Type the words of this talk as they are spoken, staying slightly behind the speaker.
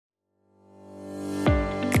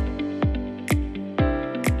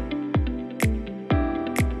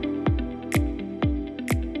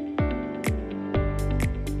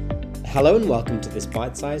Hello and welcome to this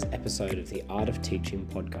bite-sized episode of the Art of Teaching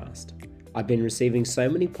podcast. I've been receiving so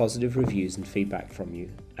many positive reviews and feedback from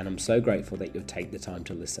you, and I'm so grateful that you'll take the time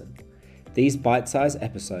to listen. These bite-sized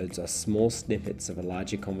episodes are small snippets of a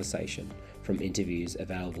larger conversation from interviews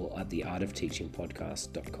available at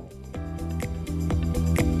theartofteachingpodcast.com.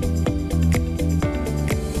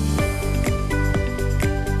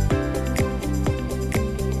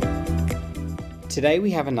 Today we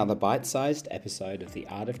have another bite-sized episode of the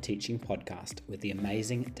Art of Teaching podcast with the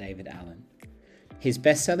amazing David Allen. His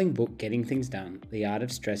best-selling book, Getting Things Done, The Art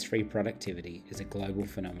of Stress-Free Productivity, is a global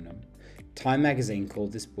phenomenon. Time magazine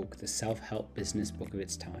called this book the self-help business book of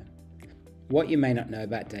its time. What you may not know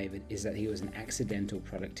about David is that he was an accidental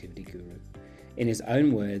productivity guru. In his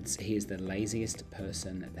own words, he is the laziest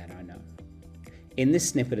person that I know. In this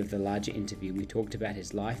snippet of the larger interview, we talked about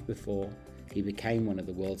his life before he became one of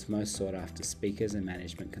the world's most sought-after speakers and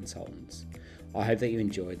management consultants. I hope that you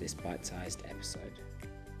enjoyed this bite-sized episode.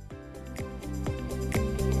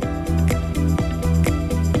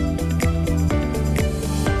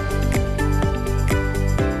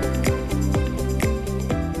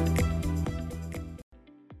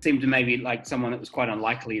 Seemed to maybe like someone that was quite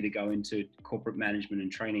unlikely to go into corporate management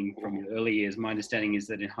and training from your early years. My understanding is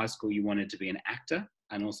that in high school you wanted to be an actor,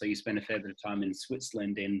 and also you spent a fair bit of time in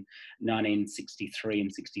Switzerland in 1963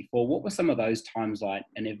 and 64. What were some of those times like?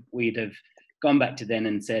 And if we'd have gone back to then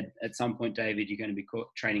and said, at some point, David, you're going to be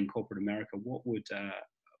training corporate America, what would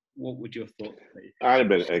your thoughts be? I'd have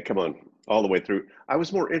been, come on, all the way through. I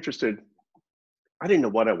was more interested. I didn't know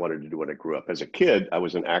what I wanted to do when I grew up. As a kid, I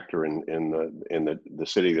was an actor in the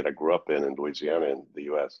city that I grew up in Louisiana, in the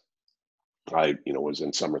U.S. I was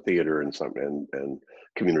in summer theater and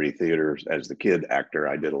community theaters. As the kid actor,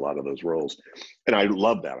 I did a lot of those roles, and I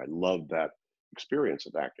loved that. I loved that experience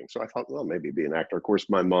of acting. So I thought, well, maybe be an actor. Of course,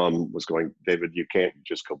 my mom was going, David, you can't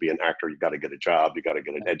just go be an actor. You got to get a job. You got to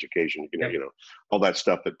get an education. All that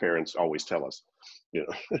stuff that parents always tell us.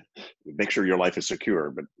 Make sure your life is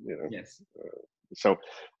secure. But Yes. So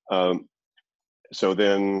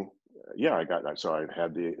then, yeah, I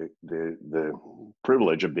had the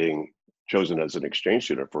privilege of being chosen as an exchange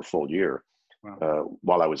student for a full year. Wow.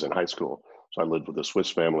 While I was in high school. So I lived with a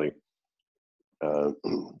Swiss family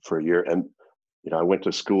for a year, and I went to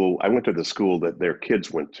the school that their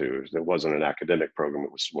kids went to. It wasn't an academic program;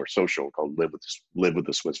 it was more social, called Live with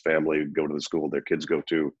the Swiss Family. Go to the school their kids go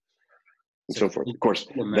to. And so forth. Of course,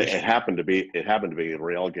 it happened to be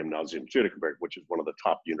Real Gymnasium Zurich, which is one of the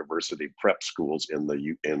top university prep schools in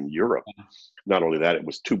Europe. Not only that, it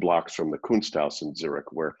was 2 blocks from the Kunsthaus in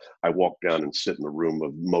Zurich, where I walked down and sit in the room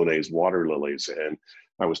of Monet's water lilies, and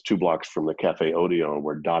I was 2 blocks from the Café Odeon,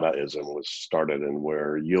 where Dadaism was started, and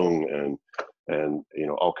where Jung and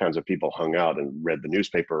all kinds of people hung out and read the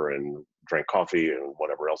newspaper and drank coffee and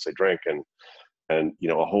whatever else they drank, and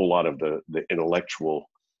a whole lot of the intellectual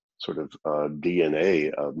sort of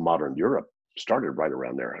DNA of modern Europe started right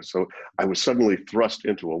around there. So I was suddenly thrust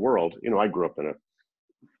into a world. I grew up in a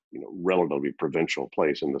relatively provincial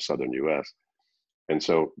place in the southern U.S., and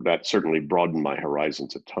so that certainly broadened my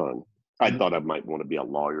horizons a ton. I thought I might want to be a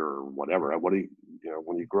lawyer or whatever. When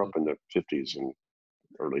you grew up in the 50s and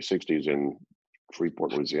early 60s in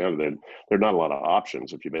Freeport, Louisiana, then there are not a lot of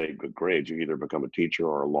options. If you make good grades, you either become a teacher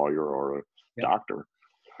or a lawyer or a doctor.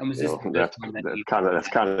 And was this that's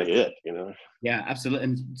kind of it, Yeah, absolutely.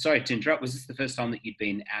 And sorry to interrupt. Was this the first time that you'd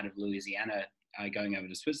been out of Louisiana, going over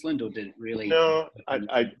to Switzerland, or did it really? No,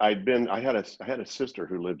 I had a sister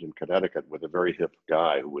who lived in Connecticut with a very hip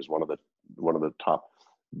guy who was one of the top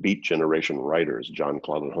Beat Generation writers, John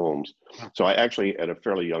Cleveland Holmes. So I actually, at a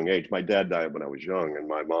fairly young age, my dad died when I was young, and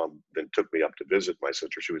my mom then took me up to visit my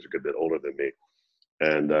sister. She was a good bit older than me,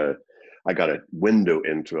 and I got a window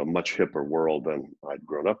into a much hipper world than I'd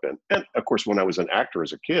grown up in. And of course, when I was an actor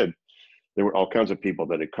as a kid, there were all kinds of people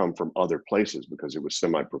that had come from other places because it was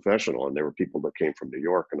semi-professional, and there were people that came from New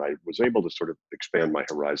York, and I was able to sort of expand my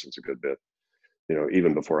horizons a good bit,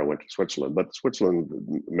 even before I went to Switzerland. But Switzerland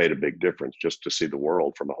made a big difference just to see the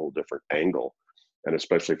world from a whole different angle, and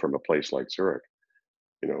especially from a place like Zurich,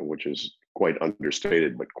 which is quite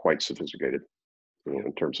understated but quite sophisticated,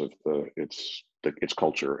 in terms of its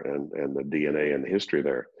culture and the DNA and the history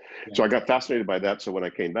there. Yeah. So I got fascinated by that. So when I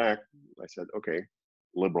came back, I said, okay,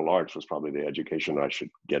 liberal arts was probably the education I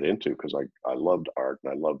should get into, because I loved art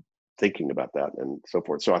and I loved thinking about that and so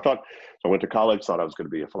forth. So I went to college, thought I was going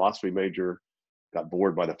to be a philosophy major, got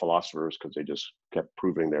bored by the philosophers because they just kept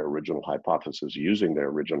proving their original hypothesis, using their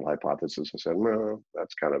original hypothesis. I said, no,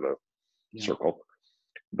 that's kind of a circle.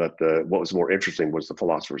 But what was more interesting was the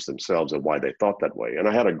philosophers themselves and why they thought that way. And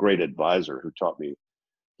I had a great advisor who taught me.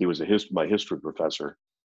 He was my history professor,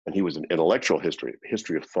 And he was an intellectual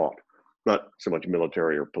history of thought, not so much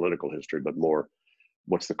military or political history, but more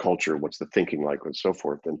what's the culture, what's the thinking like, and so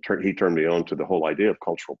forth. And he turned me on to the whole idea of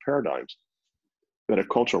cultural paradigms. That a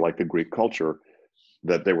culture like the Greek culture,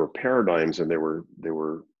 that there were paradigms and there were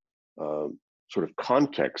sort of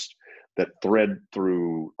context that thread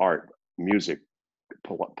through art, music,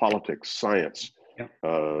 politics, science, Yeah.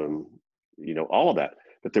 All of that.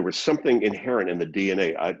 That there was something inherent in the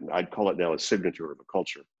DNA. I'd call it now a signature of a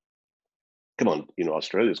culture. Come on,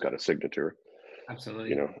 Australia's got a signature.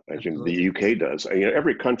 Absolutely. The UK does.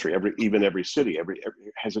 Every country, every city, every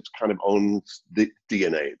has its kind of own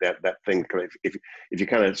DNA. That thing. If you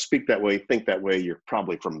kind of speak that way, think that way, you're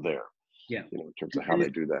probably from there. Yeah. In terms of how they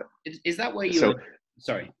do that. Is that where you?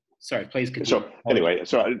 Sorry. Please continue. So anyway,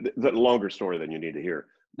 the longer story than you need to hear.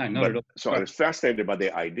 No, not at all. So I was fascinated by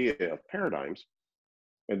the idea of paradigms,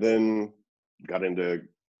 and then got into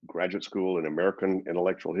graduate school in American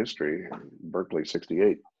intellectual history, Berkeley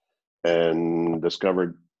 '68. And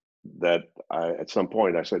discovered that at some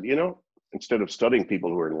point I said, instead of studying people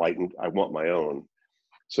who are enlightened, I want my own.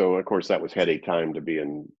 So of course that was heady time to be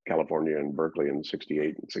in California and Berkeley in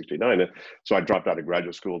 '68 and '69. And so I dropped out of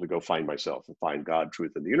graduate school to go find myself and find God,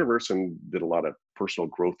 truth, and the universe, and did a lot of personal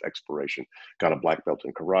growth exploration. Got a black belt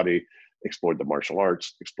in karate, explored the martial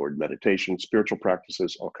arts, explored meditation, spiritual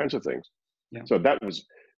practices, all kinds of things. Yeah.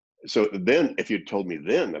 So then if you'd told me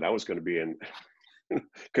then that I was going to be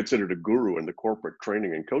considered a guru in the corporate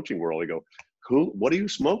training and coaching world, I go, what are you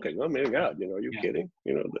smoking? Oh my God, are you kidding?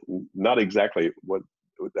 Not exactly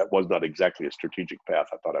that was not exactly a strategic path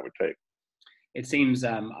I thought I would take. It seems,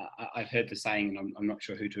 I've heard the saying, and I'm not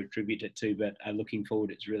sure who to attribute it to, but looking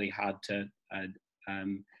forward, it's really hard to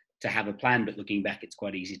have a plan, but looking back, it's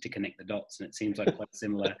quite easy to connect the dots. And it seems like quite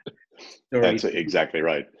similar stories. That's exactly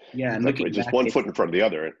right. Yeah. And exactly. Just one foot in front of the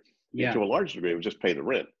other. Yeah. To a large degree, it was just pay the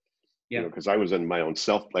rent. Yeah. Because I was in my own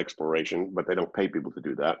self-exploration, but they don't pay people to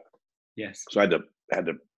do that. Yes. So I had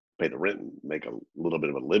to pay the rent and make a little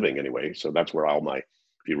bit of a living anyway. So that's where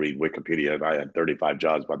if you read Wikipedia, I had 35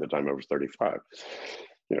 jobs by the time I was 35.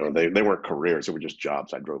 They weren't careers; they were just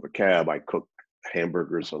jobs. I drove a cab. I cooked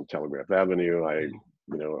hamburgers on Telegraph Avenue. I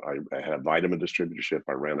had a vitamin distributorship.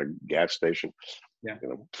 I ran a gas station. Yeah.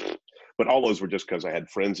 But all those were just because I had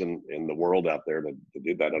friends in the world out there that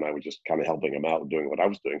did that, and I was just kind of helping them out and doing what I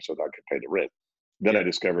was doing so that I could pay the rent. Then I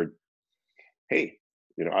discovered, hey,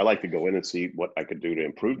 I like to go in and see what I could do to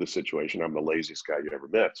improve the situation. I'm the laziest guy you ever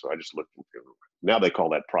met. So I just looked into, now they call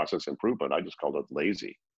that process improvement. I just called it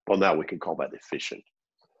lazy. Well, now we can call that efficient.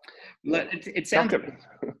 It sounds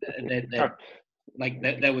like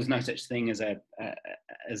there was no such thing as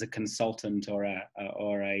a consultant or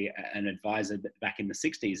an advisor back in the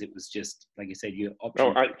 '60s. It was just, like you said, your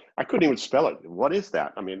option. Oh, I couldn't even spell it. What is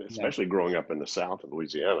that? I mean, especially growing up in the South of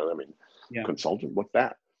Louisiana. I mean, consultant, what's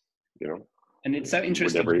that? And it's so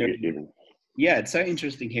interesting. It's so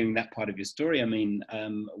interesting hearing that part of your story. I mean,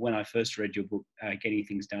 when I first read your book, Getting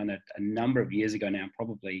Things Done, a number of years ago now,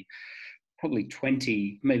 probably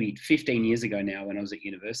 20, maybe 15 years ago now, when I was at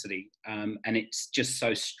university, and it's just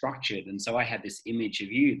so structured. And so I had this image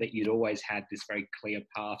of you that you'd always had this very clear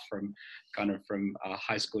path from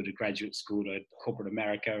high school to graduate school to corporate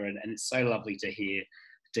America. And it's so lovely to hear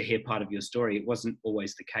part of your story. It wasn't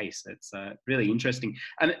always the case. It's really interesting.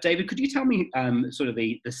 David, could you tell me sort of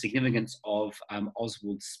the significance of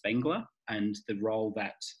Oswald Spengler and the role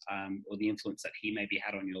that, or the influence that he maybe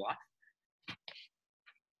had on your life?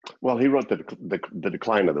 Well, he wrote the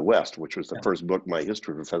Decline of the West, which was the first book my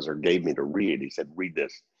history professor gave me to read. He said, read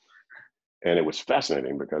this. And it was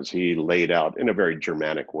fascinating because he laid out in a very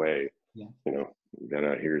Germanic way,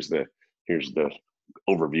 that here's the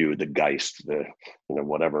overview, the Geist,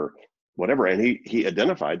 whatever. And he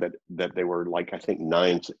identified that they were like, I think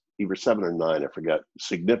either 7 or 9, I forget,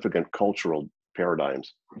 significant cultural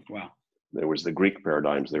paradigms. Wow. There was the Greek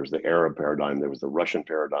paradigms, there was the Arab paradigm, there was the Russian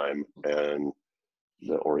paradigm, and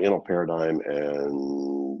the Oriental paradigm,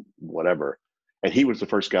 and whatever. And he was the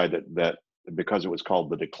first guy that because it was called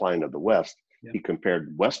the Decline of the West, he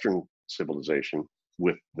compared Western civilization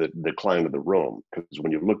with the decline of the Rome. Because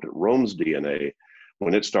when you looked at Rome's DNA,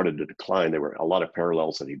 when it started to decline, there were a lot of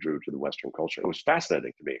parallels that he drew to the Western culture. It was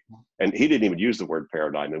fascinating to me. And he didn't even use the word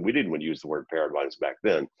paradigm, and we didn't even use the word paradigms back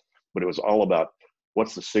then, but it was all about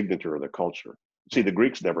what's the signature of the culture. See, the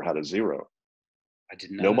Greeks never had a zero. I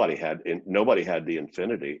didn't know. Nobody had the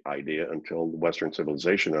infinity idea until Western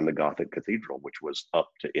civilization and the Gothic cathedral, which was up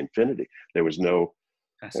to infinity. There was no,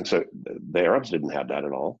 and so the Arabs didn't have that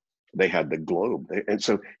at all. They had the globe, and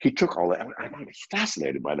so he took all that. I was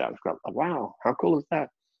fascinated by that. Wow, how cool is that?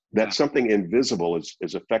 that something invisible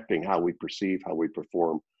is affecting how we perceive, how we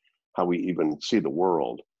perform, how we even see the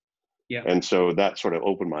world. Yeah. And so that sort of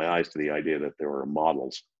opened my eyes to the idea that there are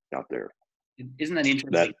models out there. Isn't that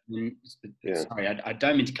interesting? Sorry, I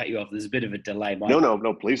don't mean to cut you off. There's a bit of a delay.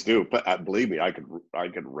 No, please do. But believe me, I could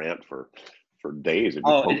rant for days if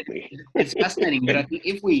you poke me. It's fascinating. But I think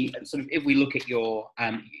if we look at your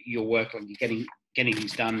work on getting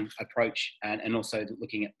things done approach, and also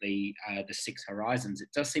looking at the 6 horizons, it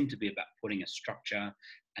does seem to be about putting a structure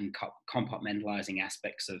and compartmentalizing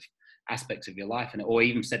aspects of your life, or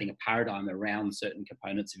even setting a paradigm around certain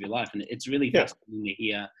components of your life. And it's really fascinating to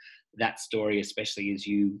hear that story, especially as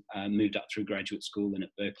you moved up through graduate school and at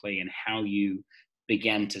Berkeley, and how you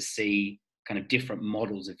began to see kind of different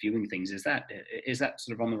models of viewing things. Is that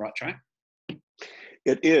sort of on the right track?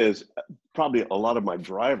 It is. Probably a lot of my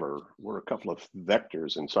driver were a couple of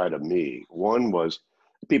vectors inside of me. One was,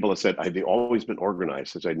 people have said, I've always been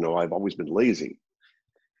organized. I said, no, I've always been lazy.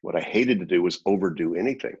 What I hated to do was overdo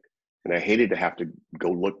anything. And I hated to have to go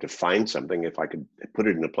look to find something if I could put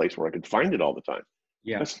it in a place where I could find it all the time.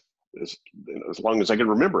 Yeah. As long as I can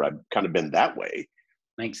remember, I've kind of been that way.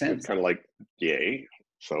 Makes sense. Kind of like, yay.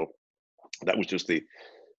 So that was just I'd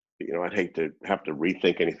hate to have to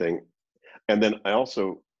rethink anything. And then I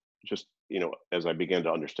also just, as I began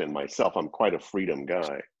to understand myself, I'm quite a freedom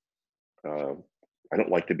guy. I don't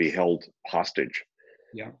like to be held hostage.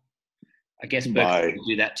 Yeah. I guess Berkeley would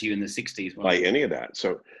do that to you in the 60s. By any of that.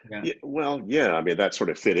 So, I mean, that sort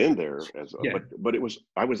of fit in there. But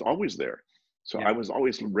I was always there. So I was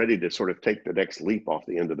always ready to sort of take the next leap off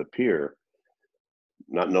the end of the pier,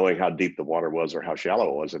 not knowing how deep the water was or how shallow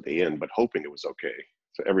it was at the end, but hoping it was okay.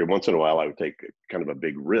 So every once in a while, I would take kind of a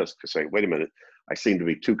big risk to say, wait a minute, I seem to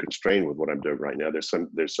be too constrained with what I'm doing right now. There's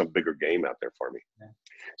some bigger game out there for me. Yeah.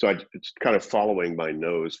 So it's kind of following my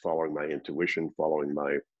nose, following my intuition, following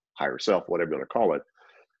my higher self, whatever you want to call it,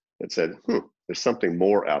 that said, there's something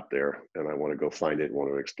more out there, and I want to go find it,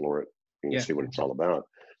 want to explore it, and see what it's all about.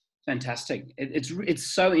 Fantastic.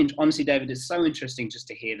 It's so honestly, David, it's so interesting just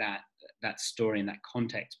to hear that story and that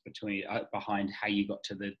context behind how you got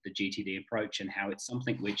to the GTD approach, and how it's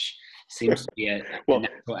something which seems to be a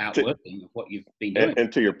natural outworking of what you've been doing.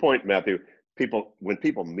 And to your point, Matthew, when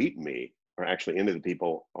people meet me, or actually any of the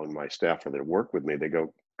people on my staff or that work with me, they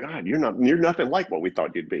go, God, you're nothing like what we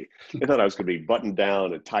thought you'd be. They thought I was going to be buttoned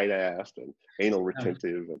down and tight-assed and anal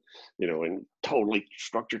retentive and totally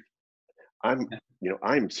structured. I'm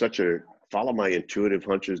such a follow my intuitive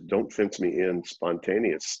hunches, don't fence me in,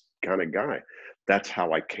 spontaneous kind of guy. That's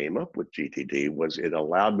how I came up with GTD. Was it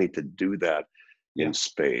allowed me to do that in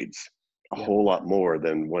spades, a whole lot more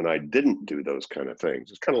than when I didn't do those kind of things.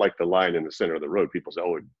 It's kind of like the line in the center of the road. People say,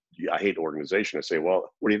 "Oh, I hate organization." I say,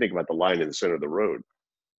 "Well, what do you think about the line in the center of the road?"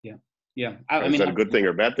 Yeah. Is that a good thing or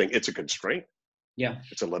a bad thing? It's a constraint. Yeah.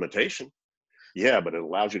 It's a limitation. Yeah, but it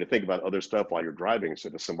allows you to think about other stuff while you're driving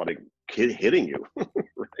instead of somebody hitting you.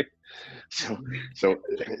 Right? So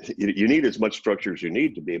you need as much structure as you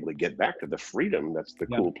need to be able to get back to the freedom. That's the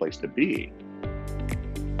cool place to be.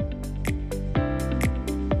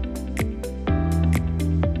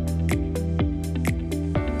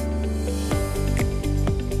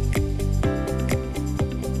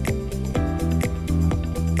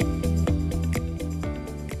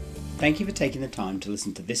 Thank you for taking the time to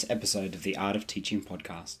listen to this episode of the Art of Teaching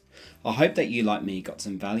podcast. I hope that you, like me, got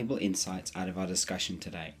some valuable insights out of our discussion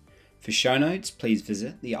today. For show notes, please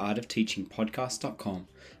visit theartofteachingpodcast.com,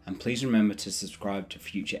 and please remember to subscribe to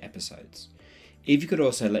future episodes. If you could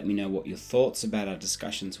also let me know what your thoughts about our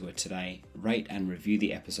discussions were today, rate and review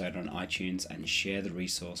the episode on iTunes, and share the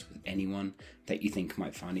resource with anyone that you think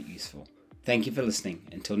might find it useful. Thank you for listening.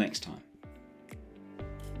 Until next time.